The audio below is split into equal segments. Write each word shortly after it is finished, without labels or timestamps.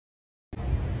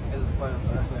My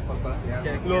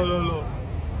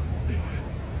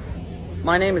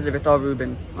name is Avitar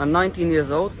Rubin. I'm 19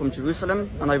 years old from Jerusalem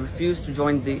and I refuse to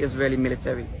join the Israeli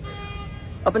military.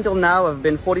 Up until now I've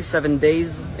been 47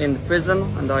 days in prison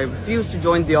and I refuse to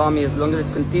join the army as long as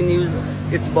it continues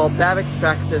its barbaric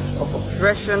practice of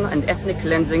oppression and ethnic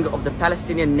cleansing of the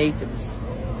Palestinian natives.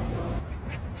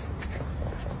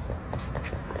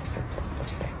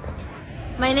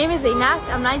 My name is Einat,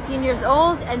 I'm 19 years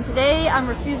old, and today I'm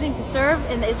refusing to serve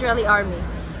in the Israeli army.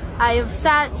 I have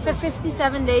sat for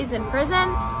 57 days in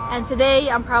prison, and today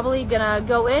I'm probably gonna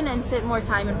go in and sit more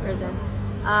time in prison.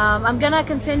 I'm gonna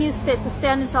continue to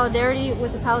stand in solidarity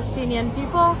with the Palestinian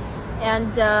people,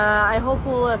 and I hope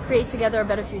we'll create together a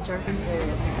better future.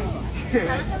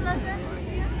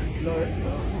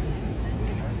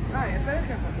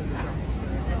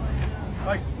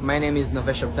 My name is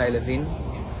Nove Shabtai Levin.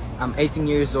 I'm 18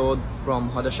 years old from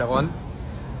Hod HaSharon.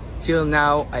 Till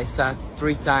now, I sat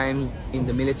 3 times in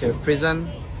the military prison,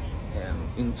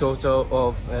 in total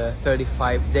of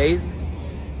 35 days.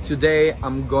 Today,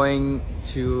 I'm going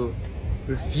to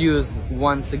refuse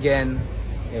once again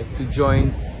to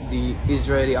join the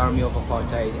Israeli army of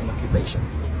apartheid and occupation.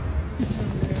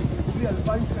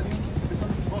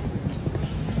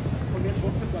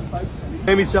 My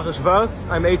name is Shachar Schwartz.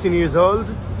 I'm 18 years old.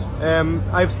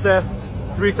 I've sat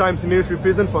 3 times in military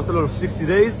prison for a total of 60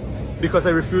 days because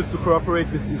I refuse to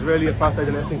cooperate with Israeli apartheid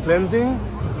and ethnic cleansing.